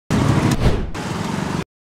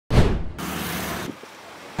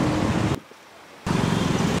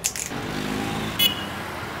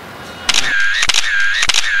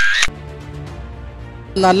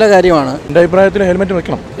നല്ല കാര്യമാണ്. എൻ്റെ അഭിപ്രായത്തിൽ ഹെൽമെറ്റ്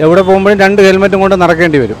വെക്കണം. എവിടെ പോകുമ്പോഴും 2 ഹെൽമെറ്റും കൊണ്ട്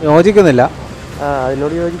നടക്കേണ്ടി വരും. യോജിക്കുന്നില്ല.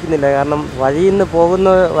 അതിനോട് യോജിക്കുന്നില്ല. കാരണം വഴിയിൽ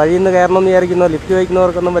നിന്ന് കയറണമെന്ന് വിചാരിക്കുന്നോ ലിഫ്റ്റ്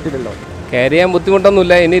വയ്ക്കുന്നവർക്കൊന്നും പറ്റില്ലല്ലോ. ക്യാരി ചെയ്യാൻ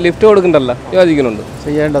ബുദ്ധിമുട്ടൊന്നുമില്ല. ഇനി ലിഫ്റ്റ് കൊടുക്കണ്ടല്ലോ, യോജിക്കുന്നുണ്ട്.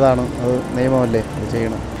 ചെയ്യേണ്ടതാണ്, അത് നിയമമല്ലേ, അത്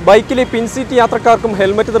ചെയ്യണം. ബൈക്കിലെ പിൻസീറ്റ് യാത്രക്കാർക്കും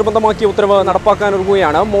ഹെൽമെറ്റ് നിർബന്ധമാക്കിയ ഉത്തരവ്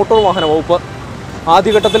നടപ്പാക്കാനൊരുങ്ങുകയാണ് മോട്ടോർ വാഹന വകുപ്പ്.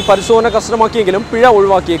 ആദ്യഘട്ടത്തിൽ പരിശോധന കർശനമാക്കിയെങ്കിലും പിഴ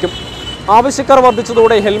ഒഴിവാക്കിയേക്കും. ആവശ്യക്കാർ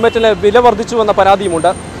വർദ്ധിച്ചതോടെ ഹെൽമെറ്റിന് വില വർദ്ധിച്ചുവെന്ന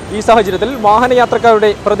പരാതിയുമുണ്ട്. ഈ സാഹചര്യത്തിൽ വാഹനയാത്രക്കാരുടെ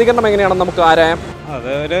പ്രതികരണം എങ്ങനെയാണെന്ന് നമുക്ക് ആരായാം. അത്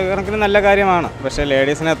ഒരു കണക്കിന് നല്ല കാര്യമാണ്. പക്ഷേ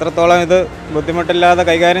ലേഡീസിന് എത്രത്തോളം ഇത് ബുദ്ധിമുട്ടില്ലാതെ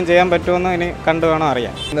കൈകാര്യം ചെയ്യാൻ പറ്റുമെന്ന് ഇനി കണ്ടു വേണം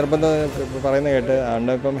അറിയാം. നിർബന്ധം പറയുന്ന കേട്ട്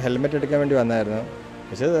അതുകൊണ്ട് ഇപ്പം ഹെൽമെറ്റ് എടുക്കാൻ വേണ്ടി വന്നായിരുന്നു.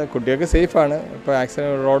 പക്ഷേ കുട്ടികൾക്ക് സേഫാണ്. ഇപ്പോൾ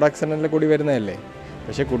റോഡ് ആക്സിഡൻറ്റിൽ കൂടി വരുന്നതല്ലേ.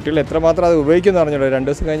 പക്ഷേ കുട്ടികൾ എത്രമാത്രം അത് ഉപയോഗിക്കുമെന്ന് അറിഞ്ഞോളൂ. 2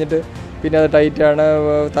 ദിവസം കഴിഞ്ഞിട്ട് പിന്നെ അത് ടൈറ്റാണ്,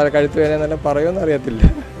 കഴുത്ത് വേനെന്നെല്ലാം പറയുമെന്ന് അറിയത്തില്ല.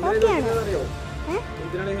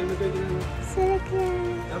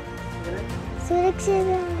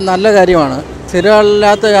 നല്ല കാര്യമാണ്.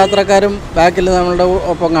 സ്ഥിരമല്ലാത്ത യാത്രക്കാരും ബാക്കിൽ നമ്മളുടെ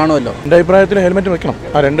ഒപ്പം കാണുമല്ലോ. എൻ്റെ അഭിപ്രായത്തിൽ ഹെൽമെറ്റ് വെക്കണം.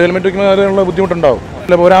 2 ഹെൽമെറ്റ് വെക്കുന്നതിനുള്ള ബുദ്ധിമുട്ടുണ്ടാവും.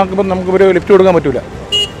 അല്ല, ഒരാൾക്കിപ്പം നമുക്ക് ഒരു ലിഫ്റ്റ് കൊടുക്കാൻ പറ്റില്ല.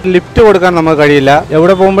 ലിഫ്റ്റ് കൊടുക്കാൻ നമുക്ക് കഴിയില്ല.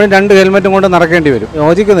 എവിടെ പോകുമ്പോഴും 2 ഹെൽമെറ്റും കൊണ്ട് നടക്കേണ്ടി വരും.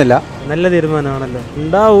 യോജിക്കുന്നില്ല. നല്ല തീരുമാനമാണല്ലോ.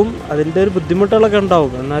 ഉണ്ടാവും, അതിൻ്റെ ഒരു ബുദ്ധിമുട്ടുകളൊക്കെ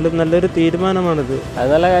ഉണ്ടാവും. എന്നാലും നല്ലൊരു തീരുമാനമാണിത്. അത്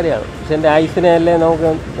നല്ല കാര്യമാണ്. പക്ഷെ എൻ്റെ ഐസിനെ അല്ലേ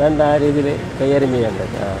നമുക്ക് വേണ്ട ആ രീതിയിൽ കൈകാര്യം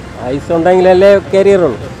ചെയ്യേണ്ടത്. ഐസ് ഉണ്ടെങ്കിലല്ലേ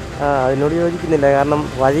കരിയറുള്ളൂ. അതിനോട് യോജിക്കുന്നില്ല. കാരണം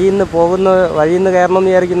വഴിയിൽ നിന്ന് കയറണമെന്ന്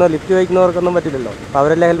വിചാരിക്കുന്നോ ലിഫ്റ്റ് വയ്ക്കുന്നവർക്കൊന്നും പറ്റില്ലല്ലോ. അപ്പോൾ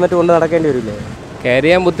അവരെല്ലാം ഹെൽമെറ്റ് കൊണ്ട് നടക്കേണ്ടി വരില്ലേ. ക്യാരി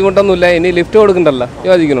ചെയ്യാൻ ബുദ്ധിമുട്ടൊന്നുമില്ല. ഇനി ലിഫ്റ്റ് കൊടുക്കണ്ടല്ലോ,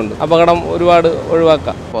 യോജിക്കുന്നുണ്ട്. അപകടം ഒരുപാട്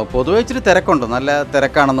ഒഴിവാക്കാം. പൊതുവെ ഇച്ചിരി തിരക്കുണ്ട്, നല്ല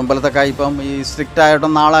തിരക്കാണ്. മുമ്പലത്തൊക്കെ ഇപ്പം ഈ സ്ട്രിക്റ്റ്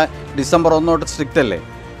ആയിട്ടും നാളെ ഡിസംബർ 1 തൊട്ട് സ്ട്രിക്റ്റ് അല്ലേ.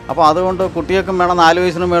 അപ്പോൾ അതുകൊണ്ട് കുട്ടികൾക്കും വേണം, 4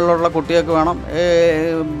 വയസ്സിന് മുകളിലുള്ള കുട്ടികൾക്ക് വേണം,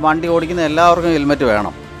 വണ്ടി ഓടിക്കുന്ന എല്ലാവർക്കും ഹെൽമെറ്റ്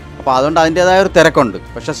വേണം. അപ്പോൾ അതുകൊണ്ട് അതിൻ്റേതായ ഒരു തിരക്കുണ്ട്.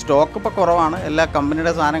 പക്ഷേ സ്റ്റോക്ക് ഇപ്പോൾ കുറവാണ്. എല്ലാ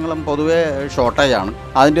കമ്പനിയുടെ സാധനങ്ങളും പൊതുവേ ഷോർട്ടേജാണ്.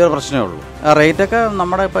 അതിൻ്റെ ഒരു പ്രശ്നമേ ഉള്ളൂ. റേറ്റൊക്കെ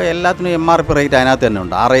നമ്മുടെ ഇപ്പോൾ എല്ലാത്തിനും MRP റേറ്റ് അതിനകത്ത് തന്നെ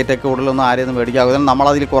ഉണ്ട്. ആ റേറ്റൊക്കെ കൂടുതലൊന്നും ആരെയൊന്നും മേടിക്കാതെ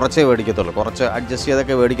നമ്മളതിൽ കുറച്ചേ മേടിക്കത്തുള്ളൂ, കുറച്ച് അഡ്ജസ്റ്റ്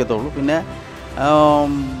ചെയ്തൊക്കെ മേടിക്കത്തുള്ളൂ. പിന്നെ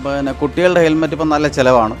കുട്ടികളുടെ ഹെൽമെറ്റ് ഇപ്പം നല്ല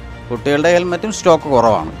ചിലവാണ്. കുട്ടികളുടെ ഹെൽമെറ്റും സ്റ്റോക്ക്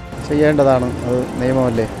കുറവാണ്. ചെയ്യേണ്ടതാണ്, അത്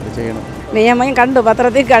നിയമമല്ലേ, അത് ചെയ്യണം. നിയമം കണ്ടു,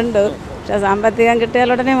 പത്രത്തിൽ കണ്ടു. പക്ഷേ സാമ്പത്തികം കിട്ടിയാൽ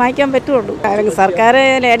ഉടനെ വാങ്ങിക്കാൻ പറ്റുള്ളൂ. കാരണം സർക്കാർ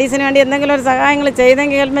ലേഡീസിന് വേണ്ടി എന്തെങ്കിലും ഒരു സഹായങ്ങൾ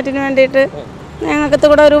ചെയ്തെങ്കിൽ ഹെൽമെറ്റിന് വേണ്ടിയിട്ട് ഞങ്ങൾക്ക്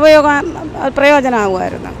കൂടെ ഒരു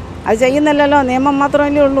പ്രയോജനമാകുമായിരുന്നു. അത് ചെയ്യുന്നില്ലല്ലോ, നിയമം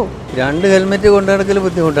മാത്രമല്ലേ ഉള്ളൂ. 2 ഹെൽമെറ്റ് കൊണ്ടു നടക്കൽ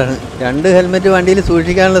ബുദ്ധിമുട്ടാണ്. 2 ഹെൽമെറ്റ് വണ്ടിയിൽ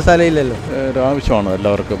സൂക്ഷിക്കാനുള്ള സ്ഥലമില്ലല്ലോ. ആവശ്യമാണ്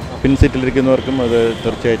എല്ലാവർക്കും. പിൻസീറ്റിലിരിക്കുന്നവർക്കും അത്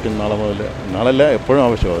തീർച്ചയായിട്ടും നാളെ മുതൽ, നാളല്ല എപ്പോഴും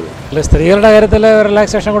ആവശ്യമാണ്. അല്ല, സ്ത്രീകളുടെ കാര്യത്തിൽ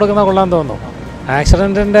റിലാക്സേഷൻ കൊടുക്കുന്ന കൊള്ളാൻ തോന്നുന്നു.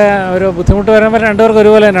 ആക്സിഡൻറ്റിൻ്റെ ഒരു ബുദ്ധിമുട്ട് വരുമ്പോൾ 2 പേർക്ക്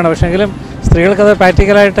ഒരുപോലെ തന്നെയാണ്. പക്ഷേങ്കിലും സ്ത്രീകൾക്കത്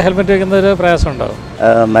പ്രാക്ടിക്കലായിട്ട് ഹെൽമെറ്റ് വയ്ക്കുന്ന ഒരു പ്രയാസം ഉണ്ടാകും.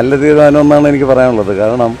 നല്ല തീരുമാനമെന്നാണ് എനിക്ക് പറയാനുള്ളത്.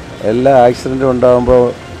 കാരണം എല്ലാ ആക്സിഡൻറ്റും ഉണ്ടാകുമ്പോൾ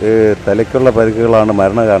തലയ്ക്കുള്ള പരിക്കുകളാണ്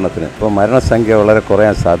മരണകാരണത്തിന്. ഇപ്പോൾ മരണസംഖ്യ വളരെ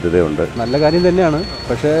കുറയാൻ സാധ്യതയുണ്ട്. നല്ല കാര്യം തന്നെയാണ്.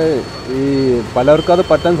 പക്ഷേ ഈ പലർക്കും അത്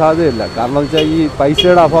പറ്റാൻ സാധ്യതയില്ല. കാരണം എന്ന് വെച്ചാൽ ഈ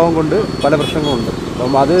പൈസയുടെ അഭാവം കൊണ്ട് പല പ്രശ്നങ്ങളുണ്ട്.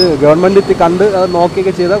 അപ്പം അത് ഗവൺമെൻറ് കണ്ട് അത്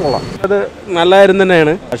നോക്കിയൊക്കെ ചെയ്താൽ കൊള്ളാം. അത് നല്ല കാര്യം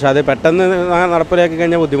തന്നെയാണ്. പക്ഷെ അത് പെട്ടെന്ന് നടപ്പിലാക്കി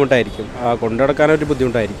കഴിഞ്ഞാൽ ബുദ്ധിമുട്ടായിരിക്കും. കൊണ്ടുനടക്കാനൊരു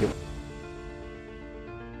ബുദ്ധിമുട്ടായിരിക്കും.